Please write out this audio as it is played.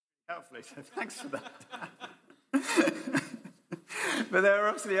Helpfully, so thanks for that. But there are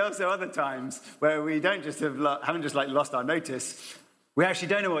obviously also other times where we don't just haven't just lost our notice. We actually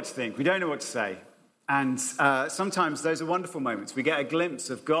don't know what to think. We don't know what to say. And sometimes those are wonderful moments. We get a glimpse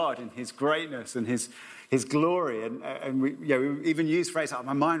of God and his greatness and his glory. And we even use phrases like,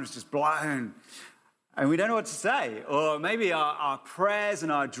 my mind was just blown. And we don't know what to say. Or maybe our prayers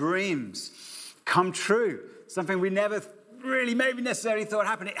and our dreams come true. Something we never really maybe necessarily thought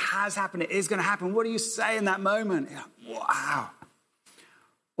happened. It has happened. It is going to happen. What do you say in that moment? Wow.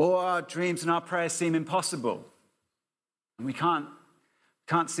 Or our dreams and our prayers seem impossible. And we can't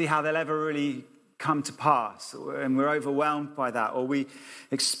see how they'll ever really come to pass. And we're overwhelmed by that. Or we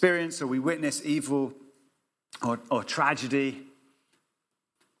experience or we witness evil or tragedy.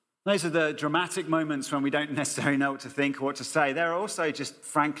 Those are the dramatic moments when we don't necessarily know what to think or what to say. There are also just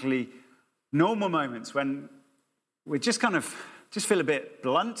frankly normal moments when we just feel a bit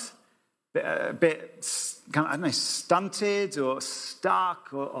blunt, a bit kind of, I don't know, stunted or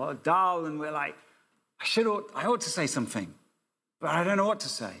stuck or dull, and we're like, I ought to say something, but I don't know what to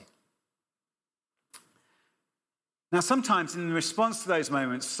say. Now, sometimes in response to those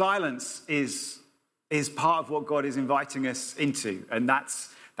moments, silence is part of what God is inviting us into, and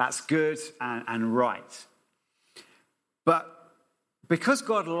that's good and right. But because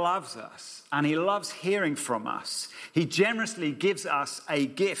God loves us and he loves hearing from us, he generously gives us a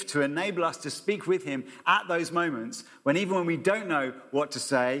gift to enable us to speak with him at those moments when even when we don't know what to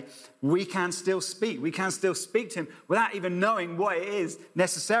say, we can still speak. We can still speak to him without even knowing what it is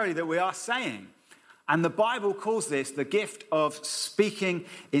necessarily that we are saying. And the Bible calls this the gift of speaking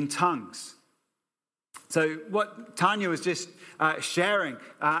in tongues. So what Tanya was just sharing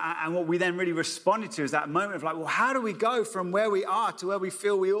and what we then really responded to is that moment of like, well, how do we go from where we are to where we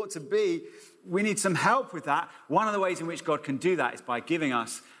feel we ought to be? We need some help with that. One of the ways in which God can do that is by giving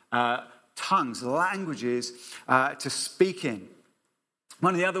us tongues, languages to speak in.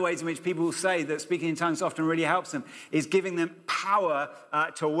 One of the other ways in which people will say that speaking in tongues often really helps them is giving them power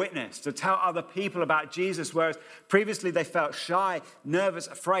to witness, to tell other people about Jesus, whereas previously they felt shy, nervous,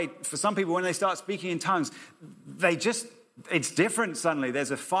 afraid. For some people, when they start speaking in tongues, it's different suddenly.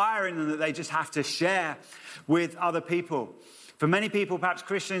 There's a fire in them that they just have to share with other people. For many people, perhaps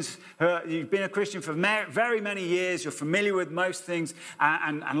Christians, you've been a Christian for very many years, you're familiar with most things,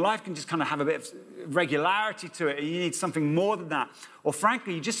 and life can just kind of have a bit of regularity to it. You need something more than that. Or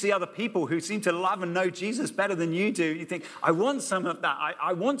frankly, you just see other people who seem to love and know Jesus better than you do. You think, I want some of that.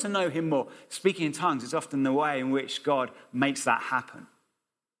 I want to know him more. Speaking in tongues is often the way in which God makes that happen.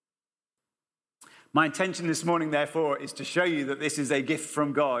 My intention this morning, therefore, is to show you that this is a gift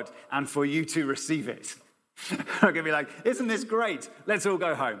from God and for you to receive it. I'm going to be like, isn't this great? Let's all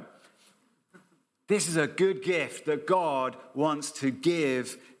go home. This is a good gift that God wants to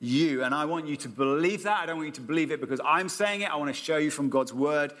give you. And I want you to believe that. I don't want you to believe it because I'm saying it. I want to show you from God's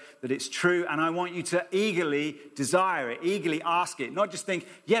word that it's true. And I want you to eagerly desire it, eagerly ask it. Not just think,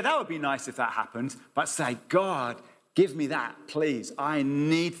 yeah, that would be nice if that happened. But say, God, give me that, please. I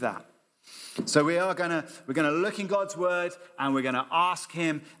need that. So we're going to look in God's word and we're going to ask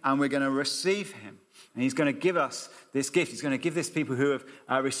him and we're going to receive him. And he's going to give us this gift. He's going to give this to people who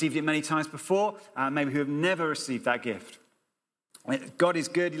have received it many times before, maybe who have never received that gift. God is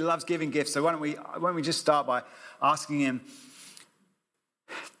good. He loves giving gifts. So why don't we just start by asking him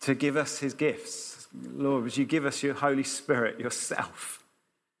to give us his gifts. Lord, would you give us your Holy Spirit, yourself?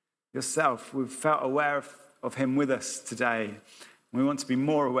 Yourself. We've felt aware of him with us today. We want to be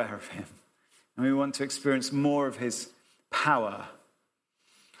more aware of him. And we want to experience more of his power.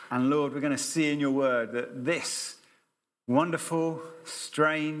 And Lord, we're going to see in your word that this wonderful,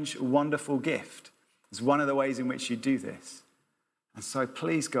 strange, wonderful gift is one of the ways in which you do this. And so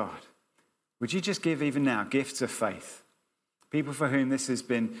please, God, would you just give even now gifts of faith? People for whom this has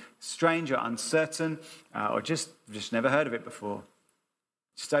been strange or uncertain or just never heard of it before.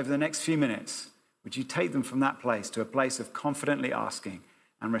 Just over the next few minutes, would you take them from that place to a place of confidently asking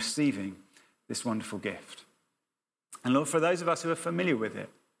and receiving this wonderful gift? And Lord, for those of us who are familiar with it,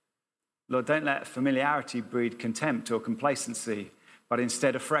 Lord, don't let familiarity breed contempt or complacency, but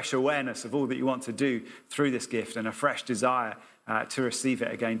instead a fresh awareness of all that you want to do through this gift and a fresh desire to receive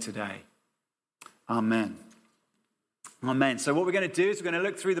it again today. Amen. Amen. So what we're going to do is we're going to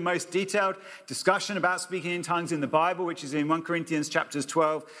look through the most detailed discussion about speaking in tongues in the Bible, which is in 1 Corinthians chapters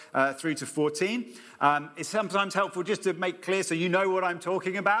 12 through to 14. It's sometimes helpful just to make clear so you know what I'm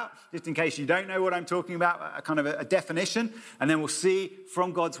talking about, just in case you don't know what I'm talking about, a definition. And then we'll see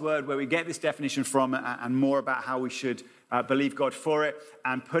from God's word where we get this definition from and more about how we should believe God for it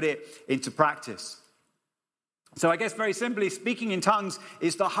and put it into practice. So I guess very simply, speaking in tongues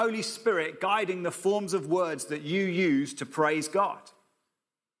is the Holy Spirit guiding the forms of words that you use to praise God.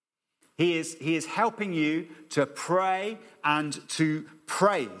 He is helping you to pray and to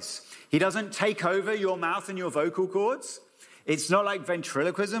praise. He doesn't take over your mouth and your vocal cords. It's not like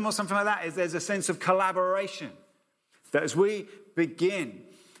ventriloquism or something like that. There's a sense of collaboration. That as we begin,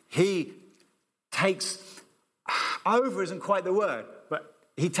 he takes over, isn't quite the word, but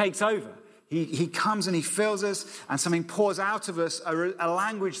he takes over. He comes and he fills us, and something pours out of us, a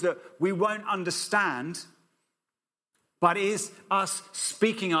language that we won't understand, but is us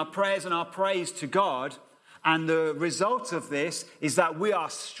speaking our prayers and our praise to God. And the result of this is that we are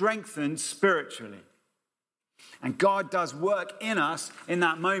strengthened spiritually. And God does work in us in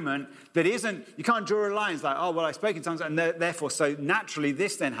that moment that isn't, you can't draw a line. It's like, oh, well, I spoke in tongues, and therefore, so naturally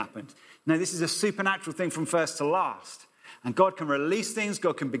this then happened. No, this is a supernatural thing from first to last. And God can release things,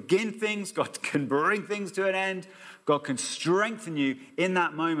 God can begin things, God can bring things to an end. God can strengthen you in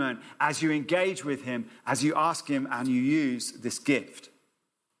that moment as you engage with him, as you ask him and you use this gift.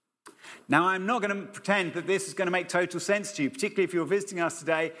 Now, I'm not going to pretend that this is going to make total sense to you, particularly if you're visiting us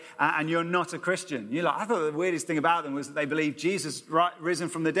today and you're not a Christian. You're like, I thought the weirdest thing about them was that they believed Jesus risen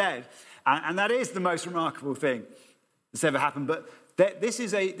from the dead. And that is the most remarkable thing that's ever happened. But this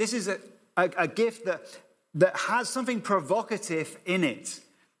is a gift that has something provocative in it.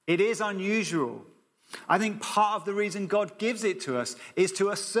 It is unusual. I think part of the reason God gives it to us is to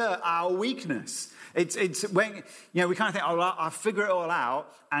assert our weakness. It's when, we kind of think, oh, I'll figure it all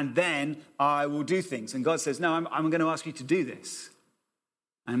out and then I will do things. And God says, no, I'm going to ask you to do this.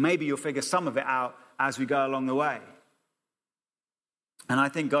 And maybe you'll figure some of it out as we go along the way. And I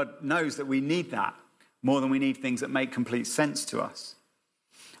think God knows that we need that more than we need things that make complete sense to us.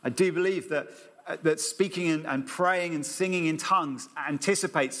 I do believe that speaking and praying and singing in tongues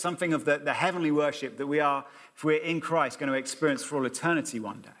anticipates something of the heavenly worship that we are, if we're in Christ, going to experience for all eternity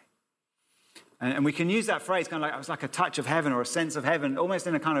one day. And we can use that phrase kind of like, it was like a touch of heaven or a sense of heaven, almost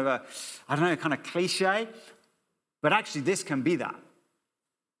in a kind of kind of cliche. But actually, this can be that.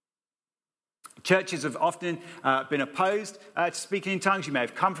 Churches have often been opposed to speaking in tongues. You may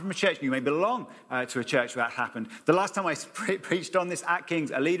have come from a church, and you may belong to a church where that happened. The last time I preached on this at King's,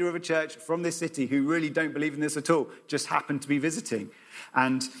 a leader of a church from this city who really don't believe in this at all just happened to be visiting.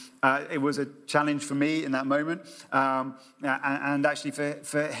 And it was a challenge for me in that moment, and actually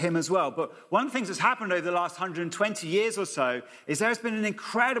for him as well. But one of the things that's happened over the last 120 years or so is there has been an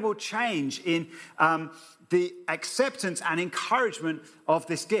incredible change in the acceptance and encouragement of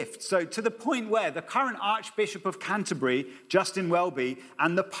this gift. So to the point where the current Archbishop of Canterbury, Justin Welby,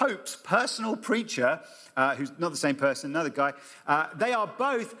 and the Pope's personal preacher, who's not the same person, another guy, they are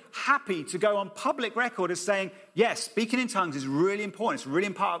both happy to go on public record as saying, yes, speaking in tongues is really important. It's really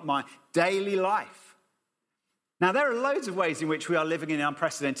part of my daily life. Now, there are loads of ways in which we are living in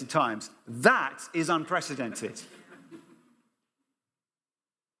unprecedented times. That is unprecedented.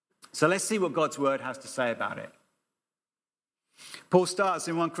 So let's see what God's word has to say about it. Paul starts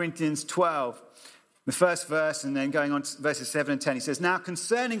in 1 Corinthians 12, the first verse, and then going on to verses 7 and 10. He says, now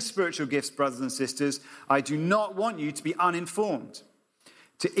concerning spiritual gifts, brothers and sisters, I do not want you to be uninformed.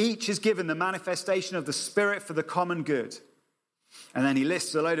 To each is given the manifestation of the Spirit for the common good. And then he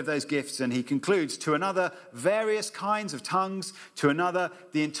lists a load of those gifts, and he concludes, to another, various kinds of tongues, to another,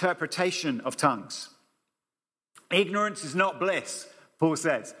 the interpretation of tongues. Ignorance is not bliss, Paul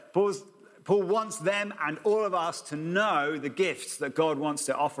says. Paul wants them and all of us to know the gifts that God wants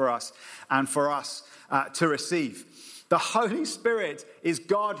to offer us and for us to receive. The Holy Spirit is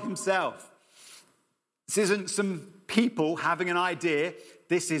God himself. This isn't some people having an idea.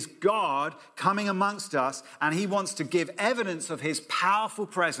 This is God coming amongst us, and he wants to give evidence of his powerful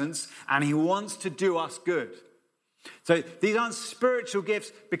presence, and he wants to do us good. So these aren't spiritual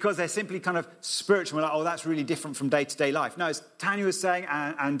gifts because they're simply kind of spiritual. We're like, oh, that's really different from day-to-day life. No, as Tanya was saying,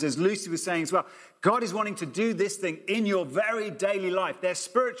 and as Lucy was saying as well, God is wanting to do this thing in your very daily life. They're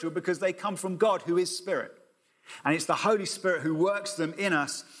spiritual because they come from God, who is spirit. And it's the Holy Spirit who works them in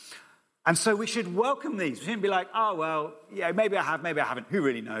us. And so we should welcome these. We shouldn't be like, oh, well, yeah, maybe I have, maybe I haven't. Who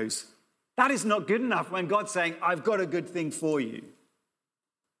really knows? That is not good enough when God's saying, I've got a good thing for you.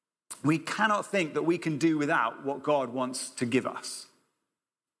 We cannot think that we can do without what God wants to give us.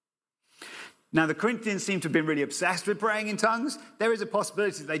 Now, the Corinthians seem to have been really obsessed with praying in tongues. There is a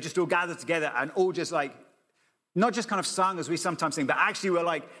possibility that they just all gathered together and all just not just kind of sung as we sometimes sing, but actually were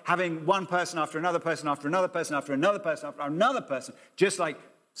like having one person after another person after another person after another person after another person, just like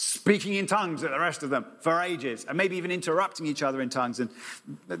speaking in tongues at the rest of them for ages, and maybe even interrupting each other in tongues and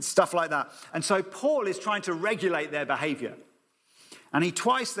stuff like that. And so Paul is trying to regulate their behavior. And he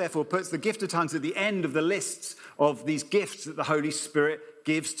twice, therefore, puts the gift of tongues at the end of the lists of these gifts that the Holy Spirit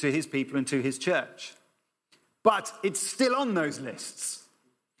gives to his people and to his church. But it's still on those lists.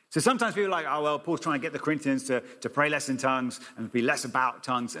 So sometimes people are like, oh, well, Paul's trying to get the Corinthians to pray less in tongues and be less about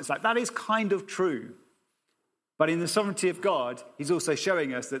tongues. It's like, that is kind of true. But in the sovereignty of God, he's also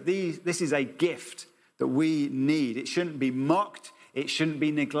showing us that this is a gift that we need. It shouldn't be mocked. It shouldn't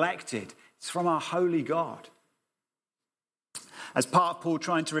be neglected. It's from our holy God. As part of Paul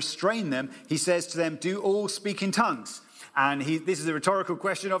trying to restrain them, he says to them, do all speak in tongues? And this is a rhetorical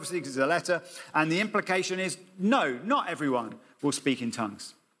question, obviously, because it's a letter. And the implication is, no, not everyone will speak in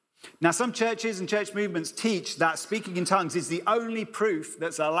tongues. Now, some churches and church movements teach that speaking in tongues is the only proof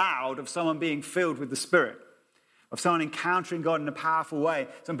that's allowed of someone being filled with the Spirit, of someone encountering God in a powerful way.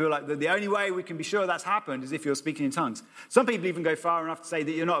 Some people are like, the only way we can be sure that's happened is if you're speaking in tongues. Some people even go far enough to say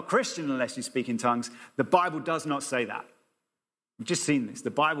that you're not a Christian unless you speak in tongues. The Bible does not say that. We've just seen this.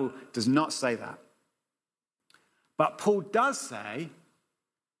 The Bible does not say that. But Paul does say,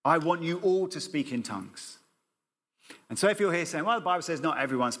 I want you all to speak in tongues. And so if you're here saying, well, the Bible says not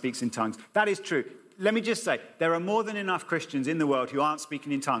everyone speaks in tongues, that is true. Let me just say, there are more than enough Christians in the world who aren't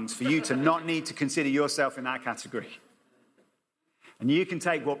speaking in tongues for you to not need to consider yourself in that category. And you can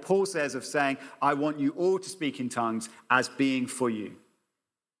take what Paul says of saying, I want you all to speak in tongues as being for you.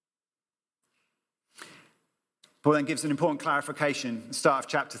 Paul then gives an important clarification at the start of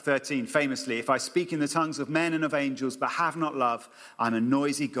chapter 13, famously, if I speak in the tongues of men and of angels but have not love, I'm a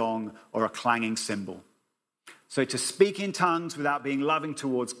noisy gong or a clanging cymbal. So to speak in tongues without being loving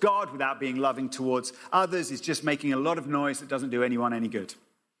towards God, without being loving towards others, is just making a lot of noise that doesn't do anyone any good.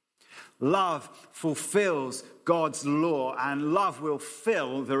 Love fulfills God's law, and love will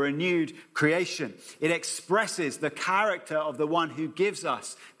fill the renewed creation. It expresses the character of the one who gives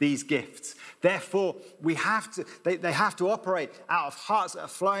us these gifts. Therefore, they have to operate out of hearts that are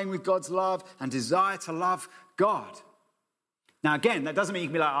flowing with God's love and desire to love God. Now, again, that doesn't mean you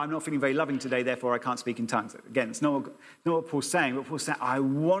can be like, I'm not feeling very loving today, therefore I can't speak in tongues. Again, it's not what Paul's saying. But Paul's saying, I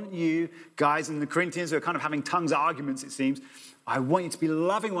want you guys in the Corinthians who are kind of having tongues arguments, it seems. I want you to be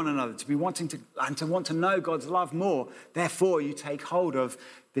loving one another, to be wanting to, and to want to know God's love more. Therefore, you take hold of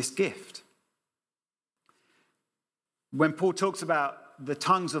this gift. When Paul talks about the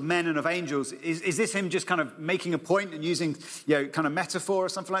tongues of men and of angels, is this him just kind of making a point and using, kind of metaphor or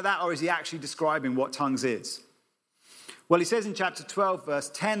something like that? Or is he actually describing what tongues is? Well, he says in chapter 12, verse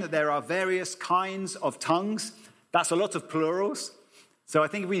 10, that there are various kinds of tongues. That's a lot of plurals. So I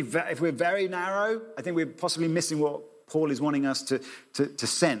think if we're very narrow, I think we're possibly missing what Paul is wanting us to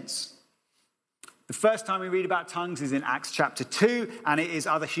sense. The first time we read about tongues is in Acts chapter 2, and it is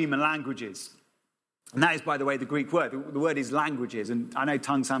other human languages. And that is, by the way, the Greek word. The word is languages. And I know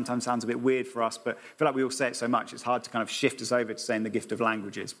tongue sometimes sounds a bit weird for us, but I feel like we all say it so much, it's hard to kind of shift us over to saying the gift of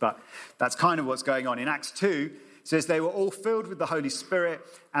languages. But that's kind of what's going on. In Acts 2, it says they were all filled with the Holy Spirit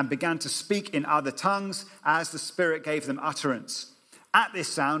and began to speak in other tongues as the Spirit gave them utterance. At this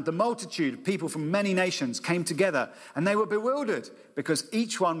sound, the multitude of people from many nations came together, and they were bewildered because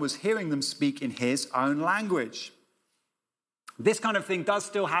each one was hearing them speak in his own language. This kind of thing does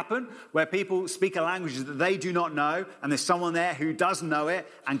still happen, where people speak a language that they do not know, and there's someone there who does know it,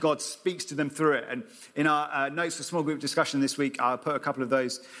 and God speaks to them through it. And in our notes for small group discussion this week, I'll put a couple of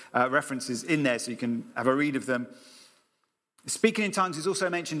those references in there so you can have a read of them. Speaking in tongues is also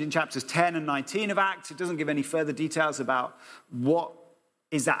mentioned in chapters 10 and 19 of Acts. It doesn't give any further details about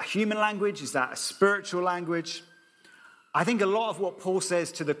is that a human language? Is that a spiritual language? I think a lot of what Paul says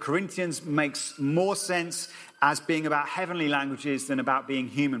to the Corinthians makes more sense as being about heavenly languages than about being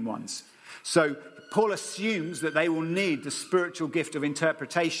human ones. So Paul assumes that they will need the spiritual gift of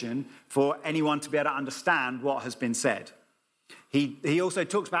interpretation for anyone to be able to understand what has been said. He also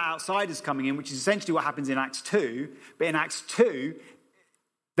talks about outsiders coming in, which is essentially what happens in Acts 2. But in Acts 2,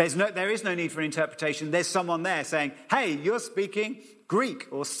 there is no need for an interpretation. There's someone there saying, hey, you're speaking Greek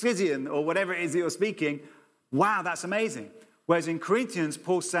or Scythian or whatever it is that you're speaking. Wow, that's amazing. Whereas in Corinthians,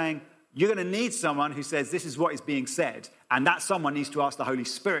 Paul's saying, you're going to need someone who says this is what is being said. And that someone needs to ask the Holy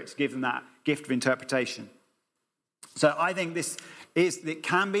Spirit to give them that gift of interpretation. So I think it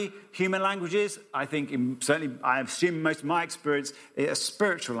can be human languages. I think certainly, I assume most of my experience are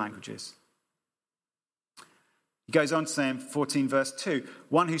spiritual languages. He goes on to say in 14 verse 2,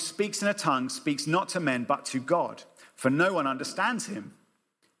 one who speaks in a tongue speaks not to men but to God, for no one understands him,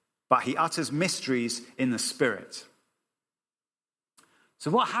 but he utters mysteries in the Spirit.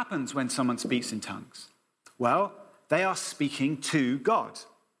 So what happens when someone speaks in tongues? Well, they are speaking to God.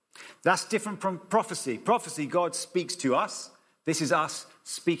 That's different from prophecy. Prophecy, God speaks to us. This is us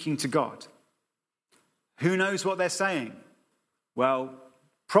speaking to God. Who knows what they're saying? Well,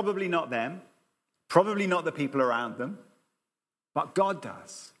 probably not them, probably not the people around them, but God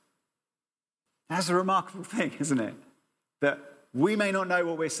does. That's a remarkable thing, isn't it? That we may not know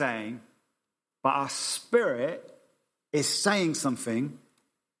what we're saying, but our spirit is saying something,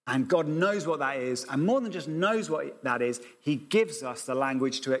 and God knows what that is. And more than just knows what that is, he gives us the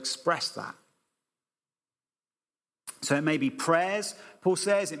language to express that. So it may be prayers, Paul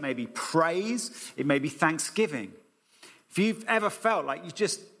says, it may be praise, it may be thanksgiving. If you've ever felt like you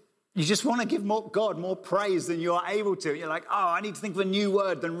just want to give God more praise than you are able to. You're like, oh, I need to think of a new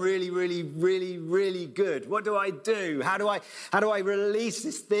word than really, really, really, really good. What do I do? How do I release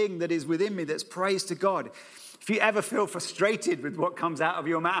this thing that is within me that's praise to God? If you ever feel frustrated with what comes out of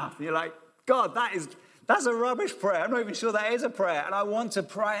your mouth, you're like, God, that's a rubbish prayer. I'm not even sure that is a prayer. And I want to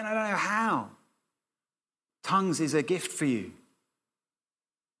pray and I don't know how. Tongues is a gift for you.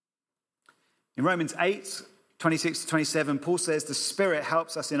 In Romans 8, 26 to 27, Paul says, the Spirit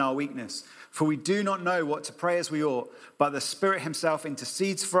helps us in our weakness, for we do not know what to pray as we ought, but the Spirit himself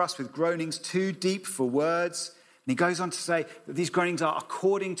intercedes for us with groanings too deep for words. And he goes on to say that these groanings are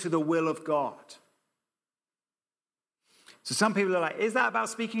according to the will of God. So some people are like, is that about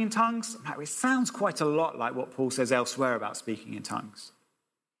speaking in tongues? It sounds quite a lot like what Paul says elsewhere about speaking in tongues.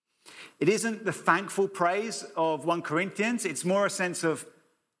 It isn't the thankful praise of 1 Corinthians. It's more a sense of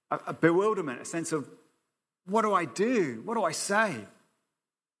a bewilderment, a sense of, what do I do? What do I say?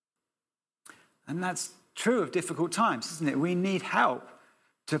 And that's true of difficult times, isn't it? We need help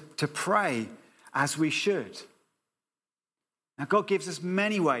to pray as we should. Now, God gives us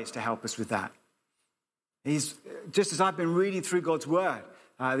many ways to help us with that. Just as I've been reading through God's word,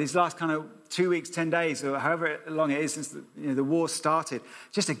 these last kind of 2 weeks, 10 days, or however long it is since the war started,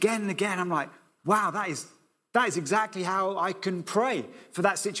 just again and again, I'm like, wow, that is exactly how I can pray for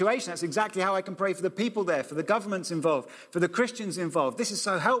that situation. That's exactly how I can pray for the people there, for the governments involved, for the Christians involved. This is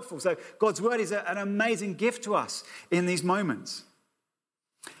so helpful. So God's word is an amazing gift to us in these moments.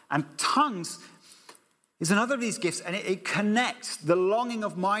 And tongues is another of these gifts, and it connects the longing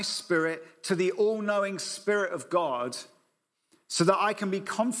of my spirit to the all-knowing Spirit of God, so that I can be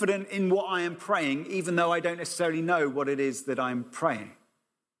confident in what I am praying, even though I don't necessarily know what it is that I'm praying.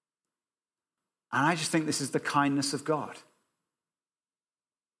 And I just think this is the kindness of God.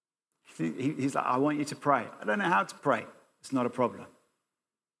 He's like, I want you to pray. I don't know how to pray. It's not a problem.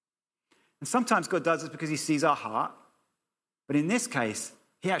 And sometimes God does this because he sees our heart. But in this case,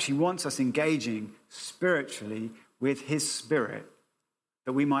 he actually wants us engaging spiritually with his Spirit,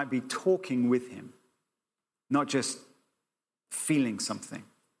 that we might be talking with him, not just feeling something.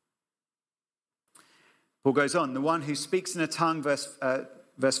 Paul goes on, the one who speaks in a tongue, verse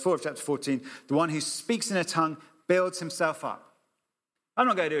 4 of chapter 14, the one who speaks in a tongue builds himself up. I'm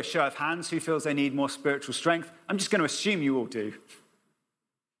not going to do a show of hands who feels they need more spiritual strength. I'm just going to assume you all do.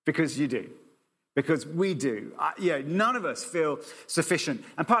 Because you do. Because we do. None of us feel sufficient.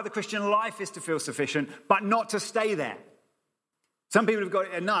 And part of the Christian life is to feel sufficient, but not to stay there. Some people have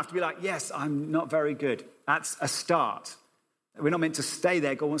got enough to be like, yes, I'm not very good. That's a start. We're not meant to stay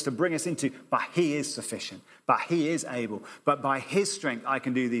there. God wants to bring us into, but he is sufficient, but he is able. But by his strength, I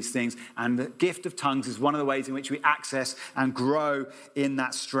can do these things. And the gift of tongues is one of the ways in which we access and grow in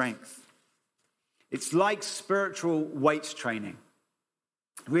that strength. It's like spiritual weights training.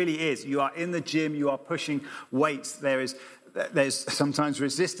 It really is. You are in the gym, you are pushing weights. There's sometimes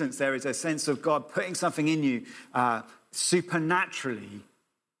resistance. There is a sense of God putting something in you supernaturally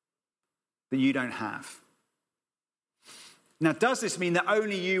that you don't have. Now, does this mean that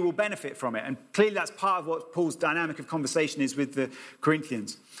only you will benefit from it? And clearly that's part of what Paul's dynamic of conversation is with the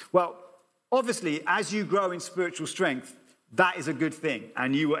Corinthians. Well, obviously, as you grow in spiritual strength, that is a good thing,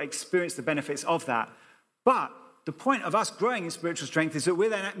 and you will experience the benefits of that. But the point of us growing in spiritual strength is that we're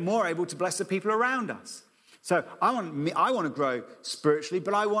then more able to bless the people around us. So I want to grow spiritually,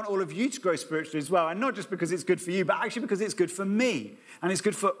 but I want all of you to grow spiritually as well. And not just because it's good for you, but actually because it's good for me. And it's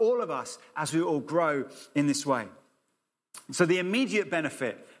good for all of us as we all grow in this way. So the immediate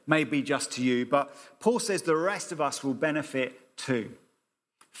benefit may be just to you, but Paul says the rest of us will benefit too.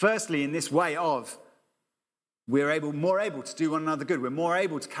 Firstly, in this way of we're more able to do one another good. We're more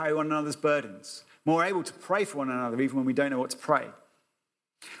able to carry one another's burdens. More able to pray for one another even when we don't know what to pray.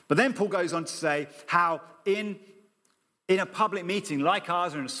 But then Paul goes on to say how in a public meeting like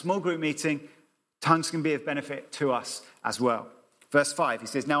ours or in a small group meeting, tongues can be of benefit to us as well. Verse 5, he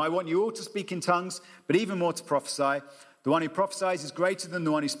says, now I want you all to speak in tongues, but even more to prophesy. The one who prophesies is greater than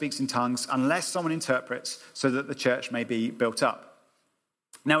the one who speaks in tongues, unless someone interprets, so that the church may be built up.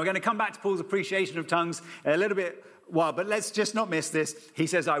 Now, we're going to come back to Paul's appreciation of tongues in a little bit while, but let's just not miss this. He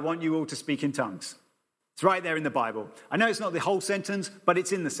says, I want you all to speak in tongues. It's right there in the Bible. I know it's not the whole sentence, but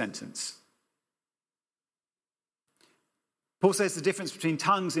it's in the sentence. Paul says the difference between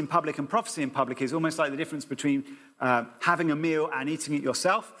tongues in public and prophecy in public is almost like the difference between having a meal and eating it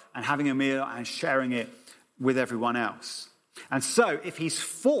yourself and having a meal and sharing it with everyone else. And so if he's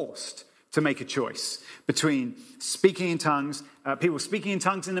forced to make a choice between speaking in tongues, people speaking in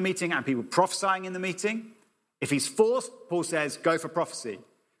tongues in the meeting and people prophesying in the meeting, if he's forced, Paul says, go for prophecy,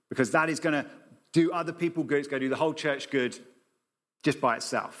 because that is going to do other people good. It's going to do the whole church good just by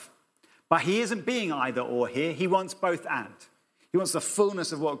itself. But he isn't being either or here. He wants both and. He wants the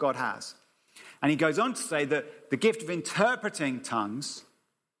fullness of what God has. And he goes on to say that the gift of interpreting tongues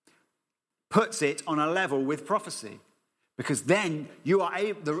puts it on a level with prophecy. Because then you are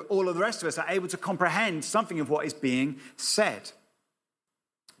able, all of the rest of us are able to comprehend something of what is being said.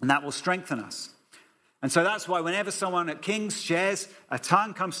 And that will strengthen us. And so that's why whenever someone at King's shares a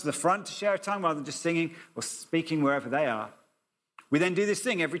tongue, comes to the front to share a tongue rather than just singing or speaking wherever they are, we then do this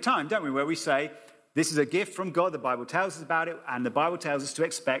thing every time, don't we? Where we say, this is a gift from God, the Bible tells us about it, and the Bible tells us to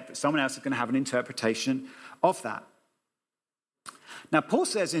expect that someone else is going to have an interpretation of that. Now, Paul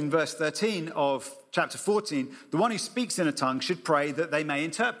says in verse 13 of chapter 14, the one who speaks in a tongue should pray that they may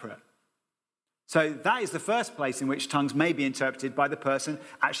interpret. So that is the first place in which tongues may be interpreted by the person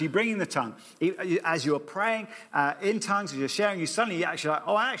actually bringing the tongue. As you're praying in tongues, as you're sharing, you suddenly actually like,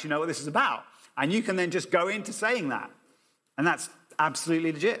 oh, I actually know what this is about. And you can then just go into saying that. And that's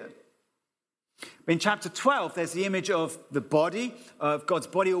absolutely legit. In chapter 12, there's the image of the body, of God's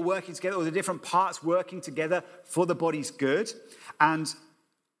body all working together, all the different parts working together for the body's good. And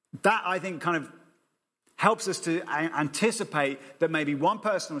that, I think, kind of helps us to anticipate that maybe one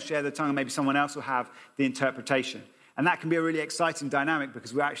person will share the tongue and maybe someone else will have the interpretation. And that can be a really exciting dynamic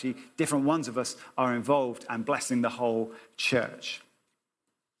because we're actually, different ones of us are involved and blessing the whole church.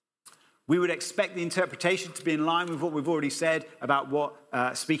 We would expect the interpretation to be in line with what we've already said about what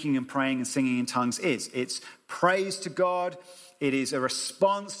speaking and praying and singing in tongues is. It's praise to God. It is a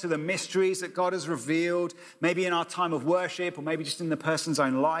response to the mysteries that God has revealed, maybe in our time of worship or maybe just in the person's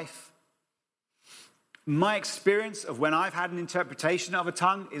own life. My experience of when I've had an interpretation of a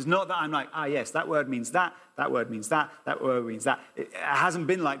tongue is not that I'm like, yes, that word means that word means that word means that. It hasn't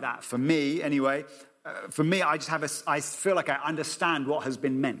been like that for me anyway. For me, I feel like I understand what has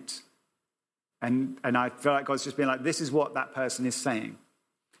been meant. And I feel like God's just been like, this is what that person is saying.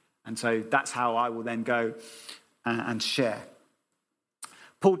 And so that's how I will then go and share.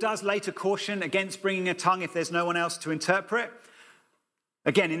 Paul does later caution against bringing a tongue if there's no one else to interpret.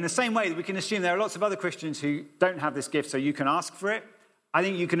 Again, in the same way that we can assume there are lots of other Christians who don't have this gift, so you can ask for it, I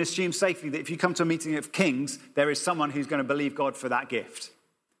think you can assume safely that if you come to a meeting of Kings, there is someone who's going to believe God for that gift.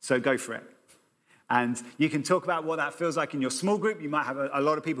 So go for it. And you can talk about what that feels like in your small group. You might have a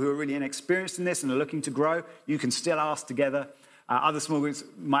lot of people who are really inexperienced in this and are looking to grow. You can still ask together. Other small groups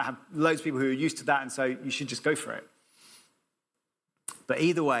might have loads of people who are used to that, and so you should just go for it. But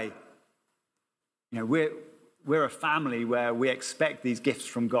either way, we're a family where we expect these gifts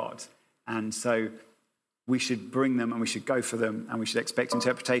from God. And so we should bring them and we should go for them and we should expect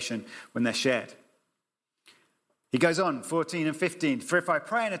interpretation when they're shared. He goes on, 14 and 15. For if I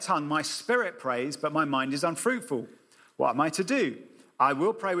pray in a tongue, my spirit prays, but my mind is unfruitful. What am I to do? I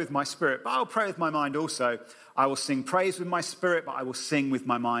will pray with my spirit, but I'll pray with my mind also. I will sing praise with my spirit, but I will sing with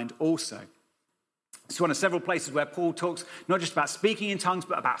my mind also. It's one of several places where Paul talks not just about speaking in tongues,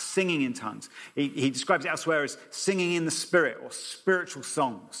 but about singing in tongues. He describes it elsewhere as singing in the spirit or spiritual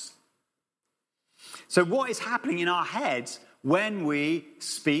songs. So what is happening in our heads when we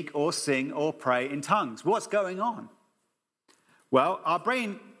speak or sing or pray in tongues? What's going on? Well, our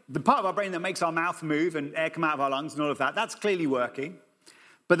brain, the part of our brain that makes our mouth move and air come out of our lungs and all of that, that's clearly working.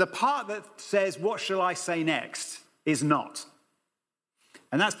 But the part that says, what shall I say next, is not.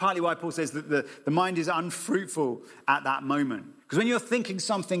 And that's partly why Paul says that the mind is unfruitful at that moment. Because when you're thinking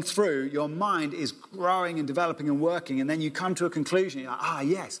something through, your mind is growing and developing and working, and then you come to a conclusion. You're like,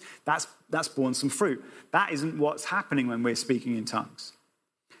 yes, that's borne some fruit. That isn't what's happening when we're speaking in tongues.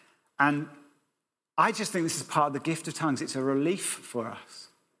 And I just think this is part of the gift of tongues. It's a relief for us.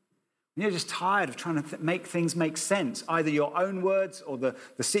 When you're just tired of trying to make things make sense, either your own words or the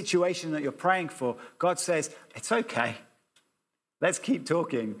situation that you're praying for, God says, it's okay. Let's keep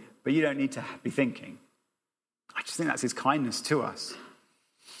talking, but you don't need to be thinking. I just think that's his kindness to us.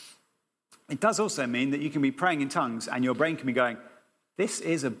 It does also mean that you can be praying in tongues and your brain can be going, this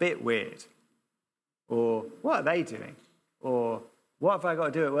is a bit weird. Or, what are they doing? Or, what have I got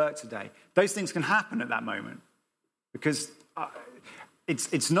to do at work today? Those things can happen at that moment. Because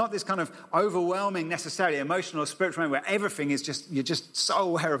it's not this kind of overwhelming, necessarily emotional or spiritual moment where everything is just, you're just so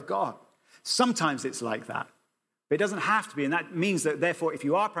aware of God. Sometimes it's like that. But it doesn't have to be. And that means that, therefore, if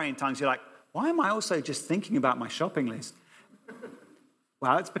you are praying in tongues, you're like, why am I also just thinking about my shopping list?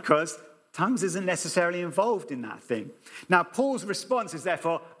 Well, it's because tongues isn't necessarily involved in that thing. Now, Paul's response is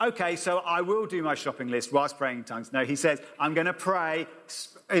therefore, okay, so I will do my shopping list whilst praying in tongues. No, he says, I'm going to pray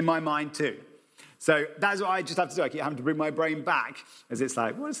in my mind too. So that's what I just have to do. I keep having to bring my brain back as it's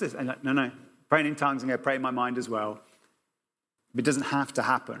like, what is this? And like, no, praying in tongues, I'm going to pray in my mind as well. It doesn't have to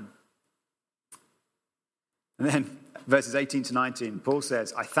happen. And then verses 18 to 19, Paul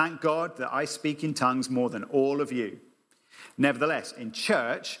says, I thank God that I speak in tongues more than all of you. Nevertheless, in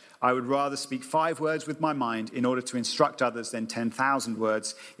church, I would rather speak 5 words with my mind in order to instruct others than 10,000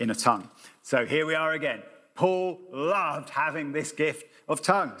 words in a tongue. So here we are again. Paul loved having this gift of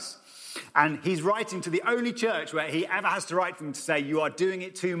tongues. And he's writing to the only church where he ever has to write to them to say, you are doing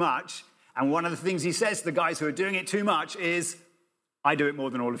it too much. And one of the things he says to the guys who are doing it too much is, I do it more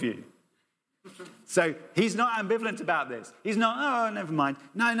than all of you. So he's not ambivalent about this. He's not, oh, never mind.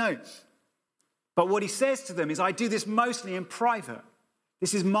 No. But what he says to them is, I do this mostly in private.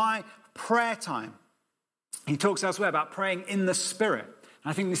 This is my prayer time. He talks elsewhere about praying in the Spirit.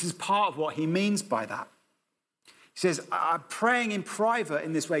 And I think this is part of what he means by that. He says, I'm praying in private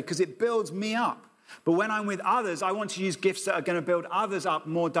in this way because it builds me up. But when I'm with others, I want to use gifts that are going to build others up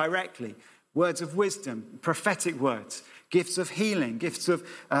more directly. Words of wisdom, prophetic words, gifts of healing, gifts of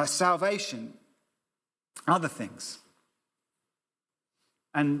salvation, other things.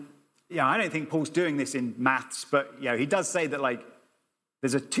 And I don't think Paul's doing this in maths, but he does say that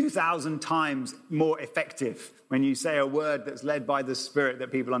there's a 2,000 times more effective when you say a word that's led by the Spirit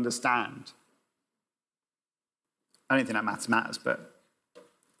that people understand. I don't think that maths matters, but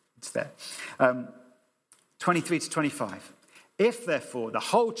it's there. 23 to 25. If, therefore, the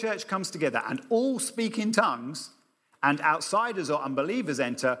whole church comes together and all speak in tongues, and outsiders or unbelievers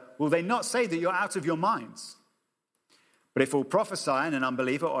enter, will they not say that you're out of your minds? But if all prophesy and an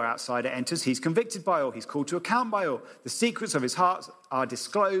unbeliever or outsider enters, he's convicted by all, he's called to account by all. The secrets of his heart are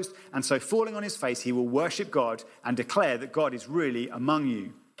disclosed, and so falling on his face, he will worship God and declare that God is really among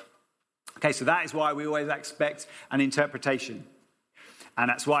you. Okay, so that is why we always expect an interpretation. And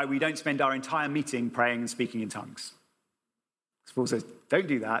that's why we don't spend our entire meeting praying and speaking in tongues. Paul says, don't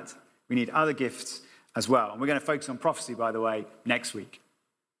do that. We need other gifts as well. And we're going to focus on prophecy, by the way, next week.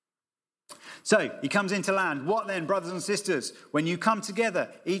 So he comes into land. What then, brothers and sisters? When you come together,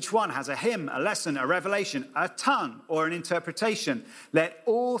 each one has a hymn, a lesson, a revelation, a tongue, or an interpretation. Let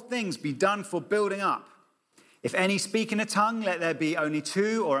all things be done for building up. If any speak in a tongue, let there be only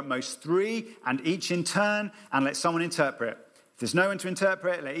 2 or at most 3, and each in turn, and let someone interpret. If there's no one to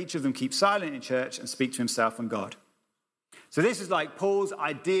interpret, let each of them keep silent in church and speak to himself and God. So this is like Paul's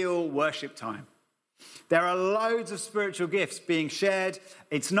ideal worship time. There are loads of spiritual gifts being shared.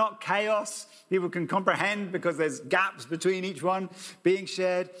 It's not chaos. People can comprehend because there's gaps between each one being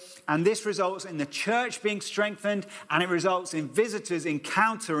shared. And this results in the church being strengthened, and it results in visitors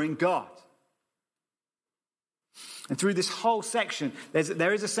encountering God. And through this whole section,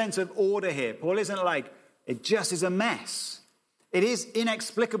 there is a sense of order here. Paul isn't like, it just is a mess. It is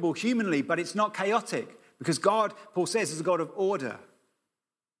inexplicable humanly, but it's not chaotic. Because God, Paul says, is a God of order.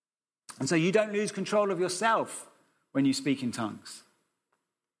 And so you don't lose control of yourself when you speak in tongues.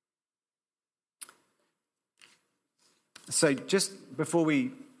 So just before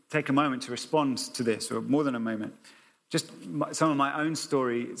we take a moment to respond to this, or more than a moment, just some of my own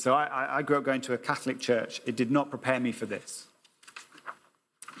story. So I grew up going to a Catholic church. It did not prepare me for this.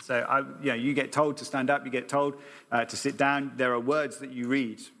 So you get told to stand up, you get told to sit down. There are words that you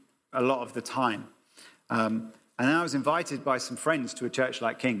read a lot of the time. And then I was invited by some friends to a church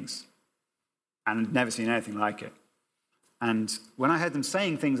like King's, and I'd never seen anything like it. And when I heard them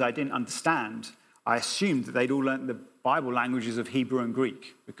saying things I didn't understand, I assumed that they'd all learnt the Bible languages of Hebrew and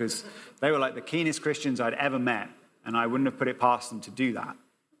Greek, because they were like the keenest Christians I'd ever met, and I wouldn't have put it past them to do that.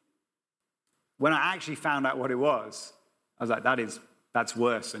 When I actually found out what it was, I was like, that's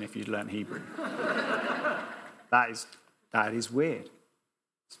worse than if you'd learned Hebrew. That is weird.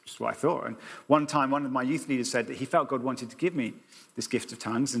 It's just what I thought. And one time, one of my youth leaders said that he felt God wanted to give me this gift of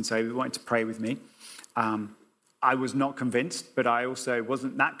tongues, and so he wanted to pray with me. I was not convinced, but I also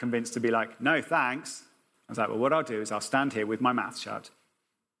wasn't that convinced to be like, no, thanks. I was like, well, what I'll do is I'll stand here with my mouth shut,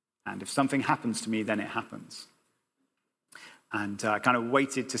 and if something happens to me, then it happens. And I kind of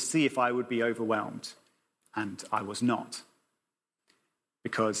waited to see if I would be overwhelmed, and I was not,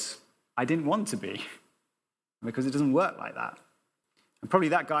 because I didn't want to be, because it doesn't work like that. And probably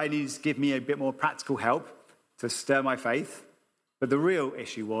that guy needs to give me a bit more practical help to stir my faith. But the real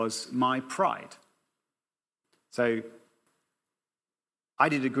issue was my pride. So I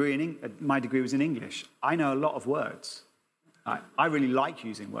did a degree my degree was in English. I know a lot of words. I really like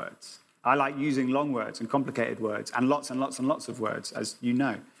using words. I like using long words and complicated words and lots and lots and lots of words, as you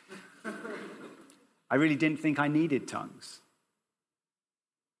know. I really didn't think I needed tongues.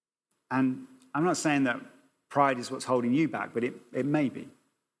 And I'm not saying that pride is what's holding you back, but it may be.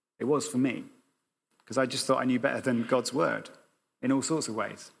 It was for me, because I just thought I knew better than God's word in all sorts of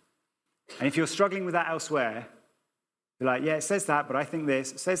ways. And if you're struggling with that elsewhere, you're like, yeah, it says that, but I think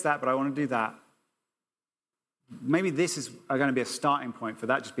this. It says that, but I want to do that. Maybe this is going to be a starting point for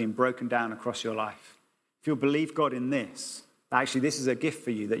that just being broken down across your life. If you'll believe God in this, that actually this is a gift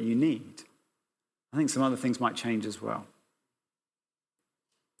for you that you need, I think some other things might change as well.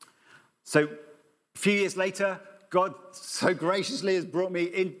 So a few years later, God so graciously has brought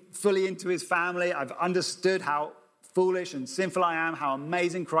me fully into his family. I've understood how foolish and sinful I am, how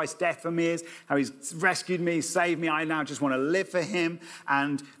amazing Christ's death for me is, how he's rescued me, saved me. I now just want to live for him.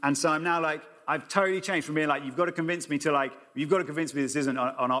 And so I'm now like, I've totally changed from being like, you've got to convince me this isn't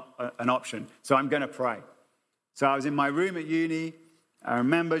an option. So I'm going to pray. So I was in my room at uni. I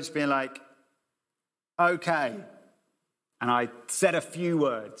remember just being like, okay. And I said a few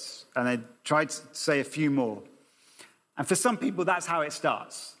words and I tried to say a few more. And for some people, that's how it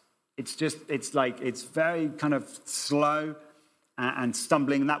starts. It's very kind of slow and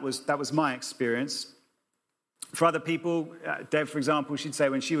stumbling. And that was my experience. For other people, Deb, for example, she'd say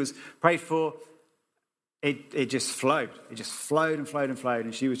when she was prayed for, it just flowed. It just flowed and flowed and flowed,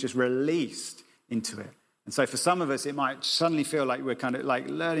 and she was just released into it. And so for some of us, it might suddenly feel like we're kind of like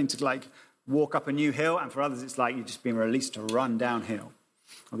learning to like walk up a new hill, and for others, it's like you're just being released to run downhill,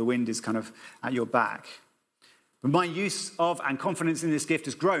 or the wind is kind of at your back. But my use of and confidence in this gift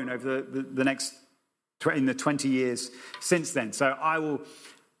has grown over in the 20 years since then. So I'll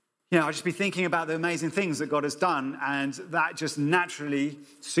just be thinking about the amazing things that God has done, and that just naturally,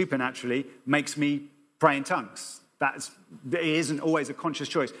 supernaturally, makes me pray in tongues. It isn't always a conscious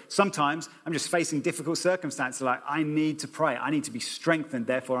choice. Sometimes I'm just facing difficult circumstances, like I need to pray. I need to be strengthened,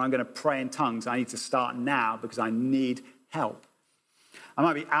 therefore I'm going to pray in tongues. I need to start now because I need help. I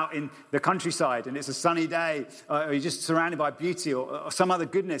might be out in the countryside and it's a sunny day, or you're just surrounded by beauty or some other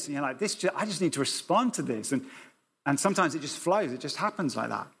goodness, and you're like, I just need to respond to this. And sometimes it just flows. It just happens like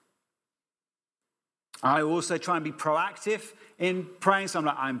that. I also try and be proactive in praying. So I'm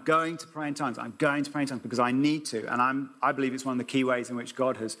like, I'm going to pray in tongues. I'm going to pray in tongues because I need to. And I believe it's one of the key ways in which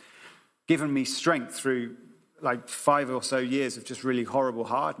God has given me strength through like 5 or so years of just really horrible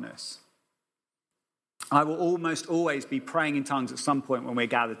hardness. I will almost always be praying in tongues at some point when we're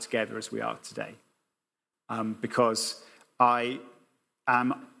gathered together as we are today. Because I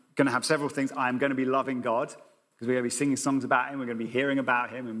am going to have several things. I'm going to be loving God, because we're going to be singing songs about him, we're going to be hearing about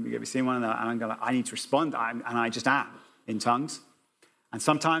him, and we're going to be seeing one another, and I'm going to, I need to respond, and I just am in tongues. And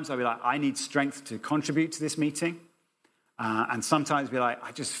sometimes I'll be like, I need strength to contribute to this meeting. And sometimes be like,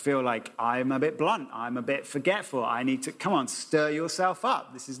 I just feel like I'm a bit blunt, I'm a bit forgetful, I need to, come on, stir yourself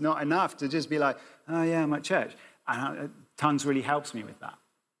up. This is not enough to just be like, oh yeah, I'm at church. And tongues really helps me with that.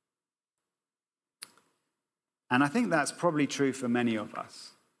 And I think that's probably true for many of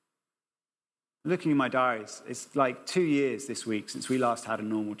us. Looking at my diaries, it's like 2 years this week since we last had a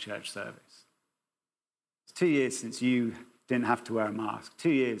normal church service. It's 2 years since you didn't have to wear a mask.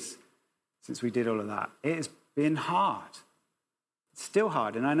 2 years since we did all of that. It has been hard. It's still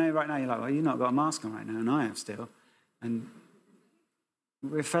hard. And I know right now you're like, well, you've not got a mask on right now, and I have still. And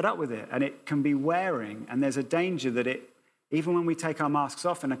we're fed up with it. And it can be wearing. And there's a danger that even when we take our masks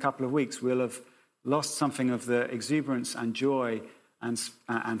off in a couple of weeks, we'll have lost something of the exuberance and joy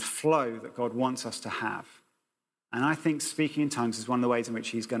and flow that God wants us to have. And I think speaking in tongues is one of the ways in which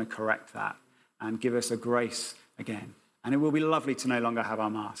he's going to correct that and give us a grace again. And it will be lovely to no longer have our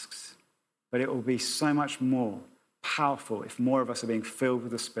masks. But it will be so much more powerful if more of us are being filled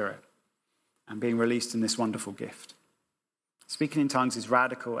with the Spirit and being released in this wonderful gift. Speaking in tongues is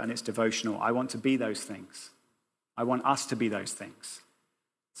radical and it's devotional. I want to be those things. I want us to be those things.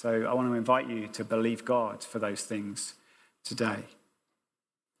 So I want to invite you to believe God for those things today.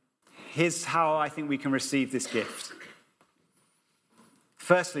 Here's how I think we can receive this gift.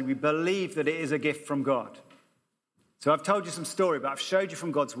 Firstly, we believe that it is a gift from God. So I've told you some story, but I've showed you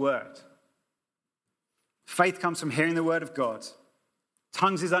from God's word. Faith comes from hearing the word of God.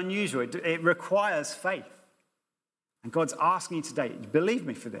 Tongues is unusual. It requires faith. And God's asking you today, believe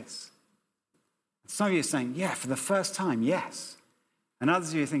me for this. Some of you are saying, yeah, for the first time, yes. And others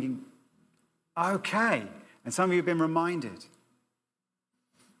of you are thinking, okay. And some of you have been reminded.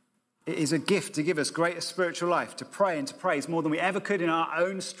 It is a gift to give us greater spiritual life, to pray and to praise more than we ever could in our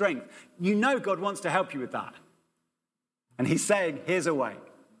own strength. You know God wants to help you with that. And he's saying, here's a way.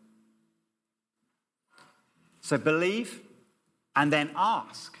 So believe and then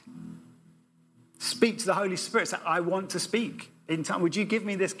ask. Speak to the Holy Spirit. Say, I want to speak in time. Would you give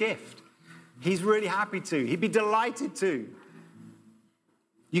me this gift? He's really happy to. He'd be delighted to.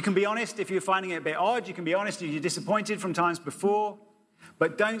 You can be honest if you're finding it a bit odd. You can be honest if you're disappointed from times before.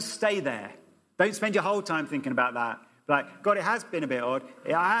 But don't stay there. Don't spend your whole time thinking about that. Like, God, it has been a bit odd.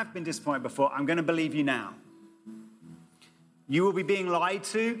 I have been disappointed before. I'm going to believe you now. You will be being lied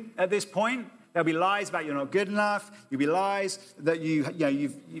to at this point. There'll be lies about you're not good enough. There'll be lies that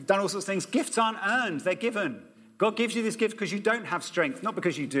you've done all sorts of things. Gifts aren't earned. They're given. God gives you this gift because you don't have strength, not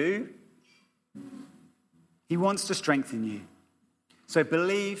because you do. He wants to strengthen you. So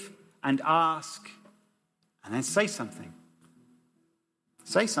believe and ask and then say something.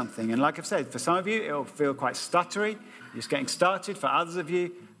 Say something. And like I've said, for some of you, it'll feel quite stuttery. You're just getting started. For others of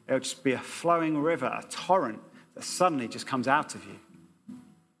you, it'll just be a flowing river, a torrent that suddenly just comes out of you.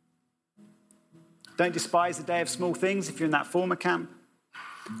 Don't despise the day of small things if you're in that former camp.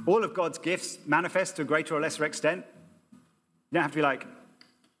 All of God's gifts manifest to a greater or lesser extent. You don't have to be like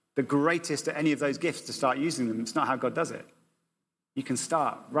the greatest at any of those gifts to start using them. It's not how God does it. You can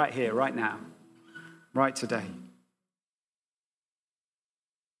start right here, right now, right today.